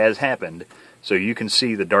 it has happened. So you can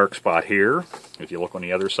see the dark spot here. If you look on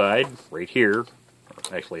the other side, right here,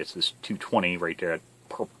 actually it's this 220 right there,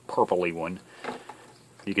 that purpley one.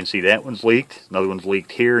 You can see that one's leaked, another one's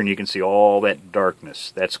leaked here, and you can see all that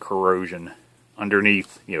darkness. That's corrosion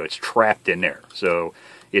underneath, it's trapped in there. So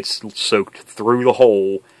it's soaked through the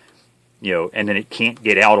hole, and then it can't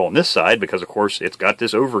get out on this side because, of course, it's got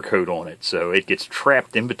this overcoat on it. So it gets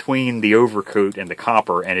trapped in between the overcoat and the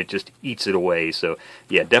copper, and it just eats it away. So,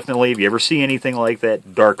 yeah, definitely, if you ever see anything like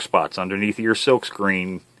that, dark spots underneath your silk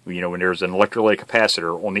screen, when there's an electrolytic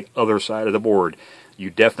capacitor on the other side of the board, you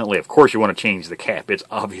definitely, of course, you want to change the cap. It's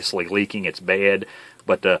obviously leaking, it's bad,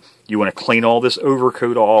 but you want to clean all this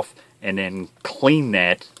overcoat off and then clean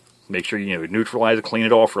that. Make sure you neutralize it, clean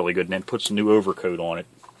it off really good, and then put some new overcoat on it.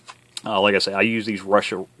 Like I say, I use these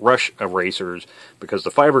rush erasers because the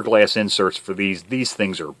fiberglass inserts for these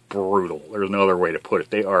things are brutal. There's no other way to put it.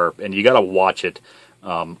 They are, and you got to watch it.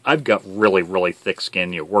 I've got really, really thick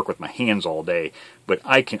skin. Work with my hands all day, but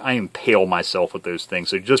I impale myself with those things.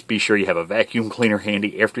 So just be sure you have a vacuum cleaner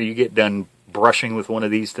handy. After you get done brushing with one of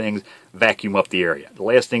these things, vacuum up the area. The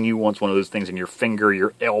last thing you want is one of those things in your finger,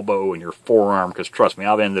 your elbow, and your forearm, because trust me,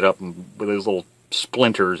 I've ended up with those little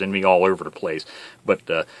splinters in me all over the place. But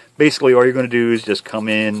basically all you're going to do is just come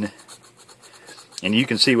in, and you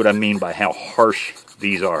can see what I mean by how harsh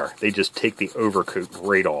these are. They just take the overcoat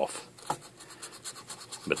right off.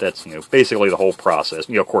 But that's, basically the whole process.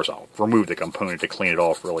 Of course, I'll remove the component to clean it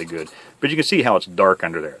off really good. But you can see how it's dark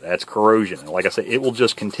under there. That's corrosion. And like I said, it will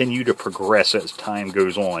just continue to progress as time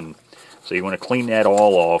goes on. So you want to clean that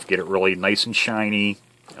all off, get it really nice and shiny.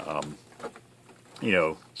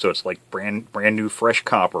 So it's like brand new fresh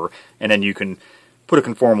copper. And then you can put a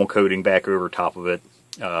conformal coating back over top of it,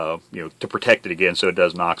 to protect it again so it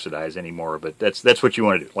doesn't oxidize anymore. But that's what you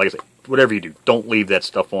want to do. Like I said, whatever you do, don't leave that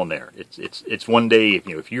stuff on there. It's one day,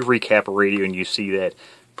 if you recap a radio and you see that,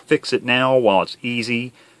 fix it now while it's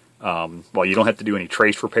easy, while you don't have to do any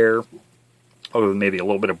trace repair, other than maybe a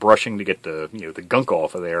little bit of brushing to get the the gunk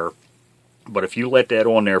off of there. But if you let that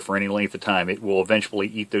on there for any length of time, it will eventually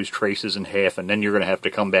eat those traces in half, and then you're going to have to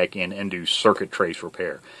come back in and do circuit trace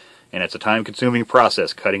repair. And it's a time-consuming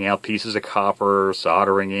process, cutting out pieces of copper,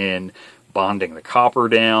 soldering in, bonding the copper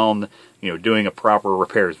down, doing a proper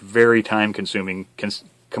repair is very time-consuming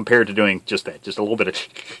compared to doing just that, just a little bit of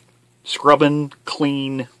scrubbing,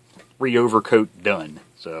 clean, re-overcoat, done.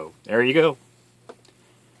 So there you go.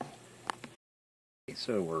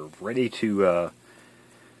 So we're ready to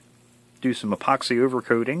do some epoxy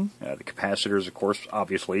overcoating. The capacitors, of course,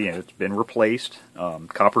 obviously, it's been replaced.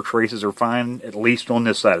 Copper traces are fine, at least on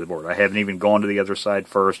this side of the board. I haven't even gone to the other side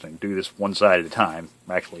first and do this one side at a time.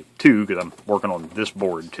 Actually, two, because I'm working on this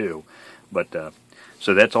board too. But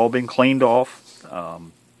so that's all been cleaned off.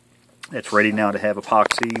 It's ready now to have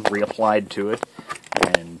epoxy reapplied to it.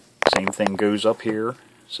 And same thing goes up here.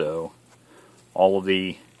 So all of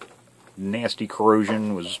the nasty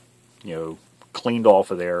corrosion was, cleaned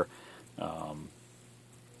off of there.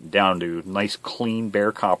 Down to nice clean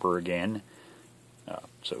bare copper again.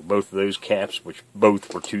 So both of those caps, which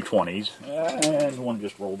both were 220s, and one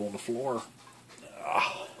just rolled on the floor.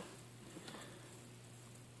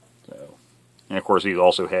 So, and of course these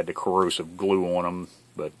also had the corrosive glue on them,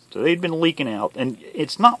 but so they'd been leaking out, and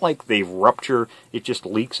it's not like they rupture, it just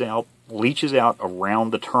leaks out, leaches out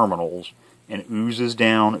around the terminals, and oozes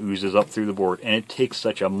down, oozes up through the board, and it takes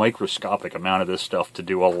such a microscopic amount of this stuff to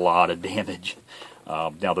do a lot of damage.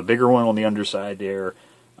 Now the bigger one on the underside there,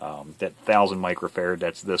 that 1000 microfarad,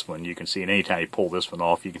 that's this one. You can see, and anytime you pull this one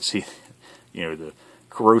off, you can see, the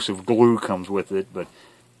corrosive glue comes with it. But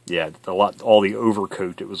yeah, all the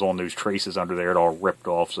overcoat that was on those traces under there, it all ripped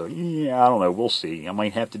off. So yeah, I don't know. We'll see. I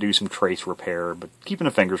might have to do some trace repair, but keeping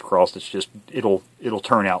the fingers crossed, it's just it'll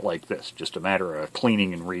turn out like this. Just a matter of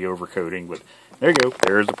cleaning and re-overcoating. But there you go.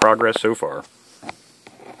 There's the progress so far.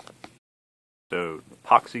 So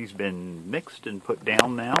epoxy's been mixed and put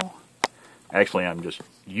down now. Actually, I'm just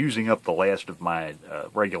using up the last of my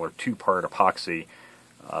regular 2-part epoxy.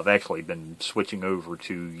 I've actually been switching over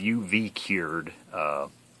to UV cured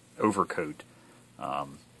overcoat.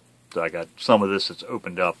 So I got some of this that's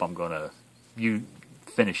opened up. I'm going to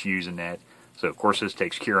finish using that. So of course this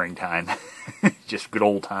takes curing time, just good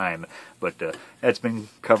old time. But that's been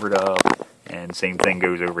covered up, and same thing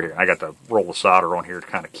goes over here. I got the roll of solder on here to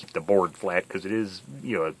kind of keep the board flat, because it is,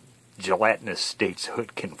 a gelatinous state, so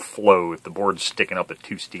it can flow if the board's sticking up at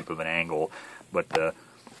too steep of an angle. But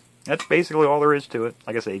that's basically all there is to it.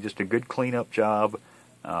 Like I say, just a good cleanup job.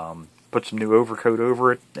 Put some new overcoat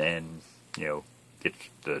over it, and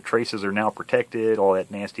the traces are now protected. All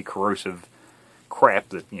that nasty corrosive crap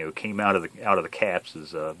that came out of the caps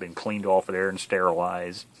has been cleaned off of there and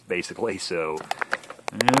sterilized, basically. So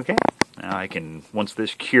okay, now I can, once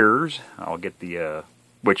this cures, I'll get the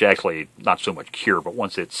which actually not so much cure, but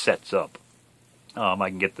once it sets up, I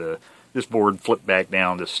can get this board flipped back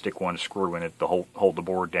down, just stick one screw in it to hold the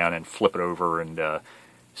board down, and flip it over and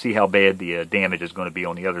see how bad the damage is going to be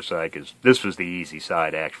on the other side, because this was the easy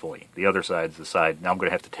side, actually. The other side's the side, now I'm going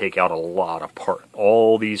to have to take out a lot of parts.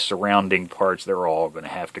 All these surrounding parts, they're all going to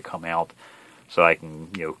have to come out so I can,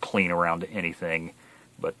 clean around anything.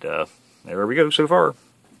 But there we go so far.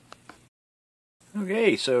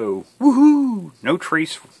 Okay, so, woohoo! No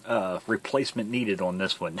trace replacement needed on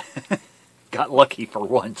this one. Got lucky for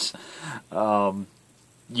once.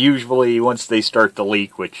 Usually, once they start to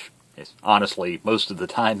leak, which is honestly most of the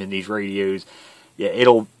time in these radios, yeah,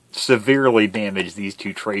 it'll severely damage these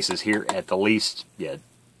two traces here at the least. Yeah,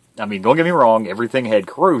 I mean, don't get me wrong, everything had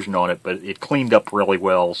corrosion on it, but it cleaned up really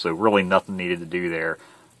well, so really nothing needed to do there.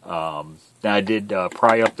 Now I did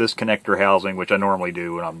pry up this connector housing, which I normally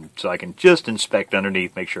do, so I can just inspect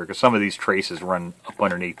underneath, make sure, because some of these traces run up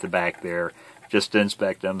underneath the back there, just to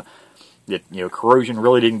inspect them. That corrosion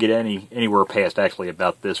really didn't get anywhere past actually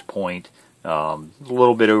about this point. A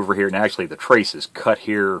little bit over here, and actually the trace is cut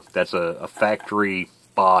here. That's a factory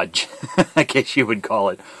bodge, I guess you would call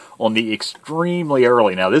it, on the extremely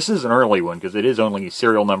early. Now this is an early one because it is only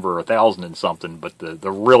serial number 1000 and something, but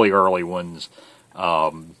the really early ones,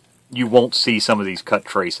 you won't see some of these cut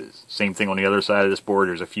traces. Same thing on the other side of this board.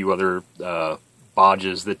 There's a few other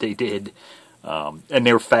bodges that they did, and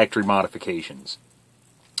they're factory modifications.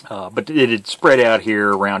 But it had spread out here,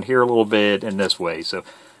 around here a little bit, and this way. So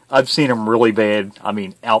I've seen them really bad. I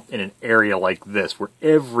mean, out in an area like this, where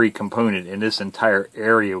every component in this entire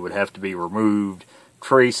area would have to be removed.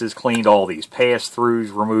 Traces cleaned, all these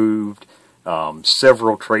pass-throughs removed,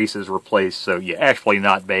 several traces replaced. So yeah, actually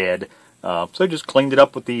not bad. So just cleaned it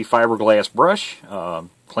up with the fiberglass brush,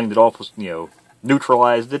 cleaned it off with,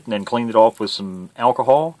 neutralized it, and then cleaned it off with some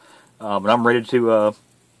alcohol. And I'm ready to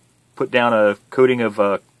put down a coating of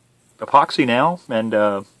epoxy now,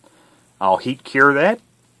 and I'll heat cure that,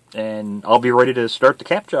 and I'll be ready to start the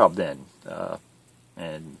cap job then,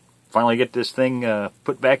 and finally get this thing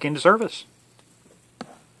put back into service.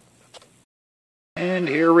 And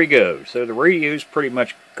here we go. So the radio's pretty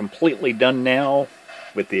much completely done now,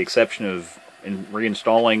 with the exception of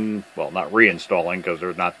reinstalling, well, not reinstalling because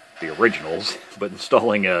they're not the originals, but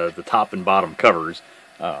installing the top and bottom covers.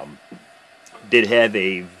 Did have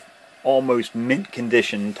a almost mint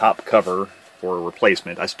condition top cover for a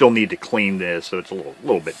replacement. I still need to clean this, so it's a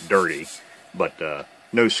little bit dirty, but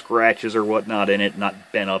no scratches or whatnot in it, not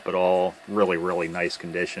bent up at all. Really, really nice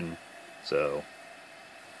condition. So,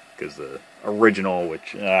 because the original,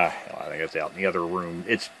 which I think it's out in the other room,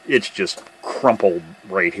 it's just crumpled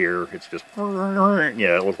right here. It's just,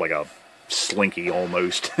 yeah, it looks like a slinky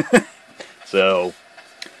almost. So,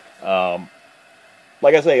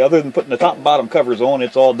 like I say, other than putting the top and bottom covers on,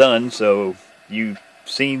 it's all done. So you've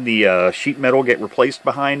seen the sheet metal get replaced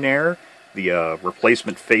behind there. The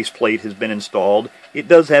replacement faceplate has been installed. It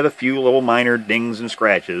does have a few little minor dings and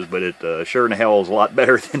scratches, but it sure in the hell is a lot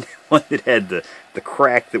better than the one that had the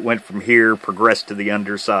crack that went from here, progressed to the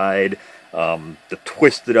underside, the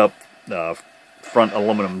twisted up front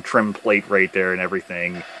aluminum trim plate right there and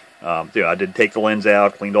everything. Yeah, I did take the lens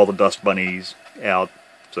out, cleaned all the dust bunnies out.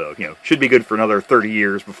 So, should be good for another 30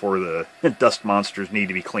 years before the dust monsters need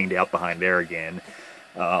to be cleaned out behind there again.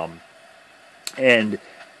 And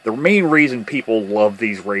the main reason people love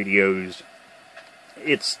these radios,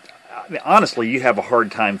 honestly, you have a hard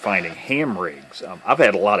time finding ham rigs. I've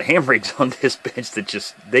had a lot of ham rigs on this bench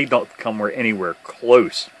that they don't come anywhere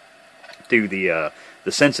close to the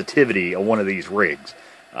sensitivity of one of these rigs.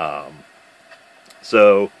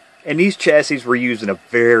 And these chassis were used in a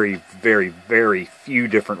very, very, very few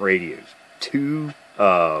different radios. 2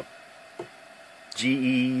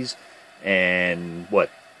 GEs and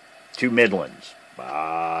 2 Midlands.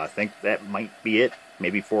 I think that might be it.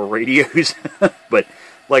 Maybe 4 radios. But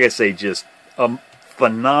like I say, just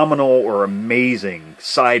phenomenal or amazing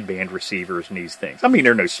sideband receivers in these things. I mean,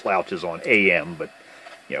 there are no slouches on AM, but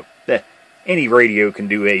any radio can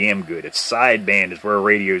do AM good. It's sideband is where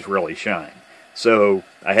radios really shine. So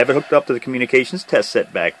I have it hooked up to the communications test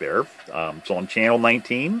set back there. It's on channel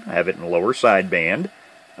 19. I have it in lower sideband.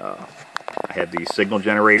 I have the signal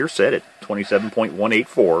generator set at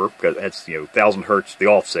 27.184 because that's 1000 hertz, the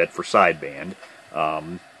offset for sideband.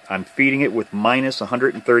 I'm feeding it with minus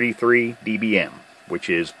 133 dBm, which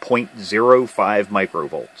is 0.05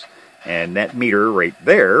 microvolts, and that meter right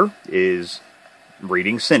there is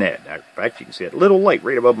reading SYNAD. In fact, you can see that little light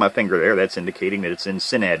right above my finger there. That's indicating that it's in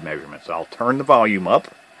SYNAD measurements. I'll turn the volume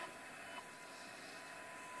up.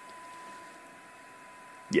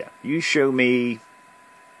 Yeah, you show me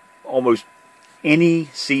almost any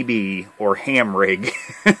CB or ham rig.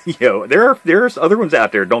 There's other ones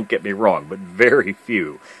out there, don't get me wrong, but very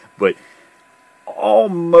few. But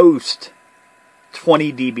almost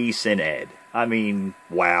 20 dB SYNAD. I mean,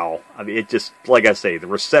 wow. I mean, it just, like I say, the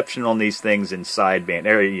reception on these things in sideband,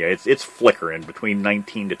 it's flickering between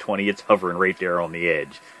 19 to 20. It's hovering right there on the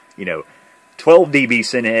edge. 12 dB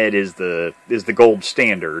SYNAD is the gold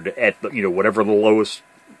standard at whatever the lowest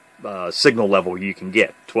signal level you can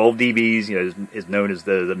get. 12 dBs, is known as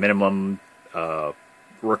the minimum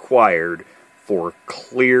required for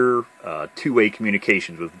clear two-way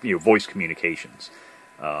communications with voice communications.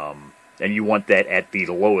 And you want that at the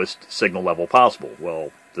lowest signal level possible.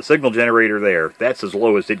 Well, the signal generator there, that's as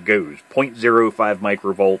low as it goes. 0.05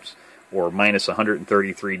 microvolts or minus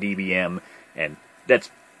 133 dBm, and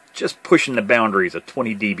that's just pushing the boundaries of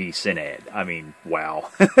 20 dB SYNAD. I mean,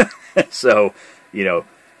 wow. So,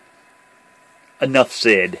 enough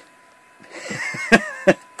said.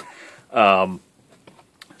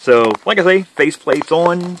 So, like I say, faceplate's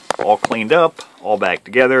on, all cleaned up, all back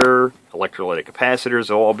together. Electrolytic capacitors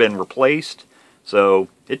have all been replaced. So,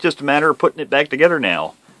 it's just a matter of putting it back together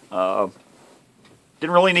now.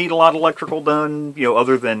 Didn't really need a lot of electrical done,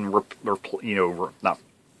 other than, not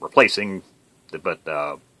replacing, but,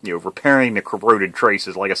 repairing the corroded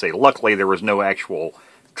traces. Like I say, luckily there was no actual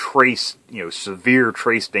trace, severe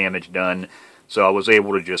trace damage done. So I was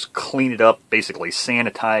able to just clean it up, basically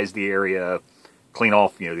sanitize the area, clean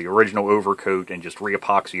off, the original overcoat and just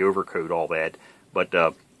re-epoxy overcoat all that. But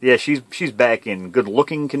yeah, she's back in good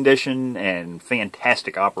looking condition and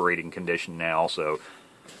fantastic operating condition now. So,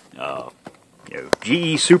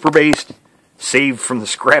 GE SuperBase saved from the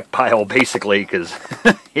scrap pile basically, because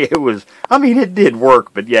it was. I mean, it did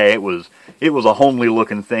work, but yeah, it was a homely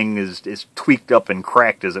looking thing, as tweaked up and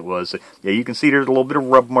cracked as it was. So, yeah, you can see there's a little bit of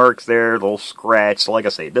rub marks there, a little scratch. So like I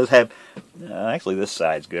say, it does have. Actually, this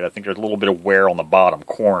side's good. I think there's a little bit of wear on the bottom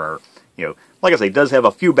corner. Like I say, it does have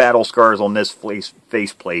a few battle scars on this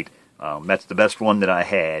faceplate. That's the best one that I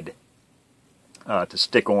had to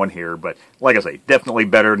stick on here. But like I say, definitely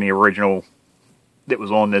better than the original that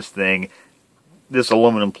was on this thing. This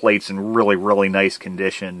aluminum plate's in really, really nice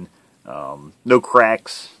condition. No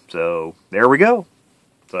cracks. So there we go.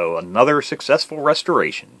 So another successful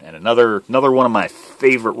restoration, and another one of my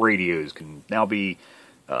favorite radios can now be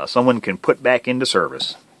someone can put back into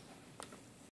service.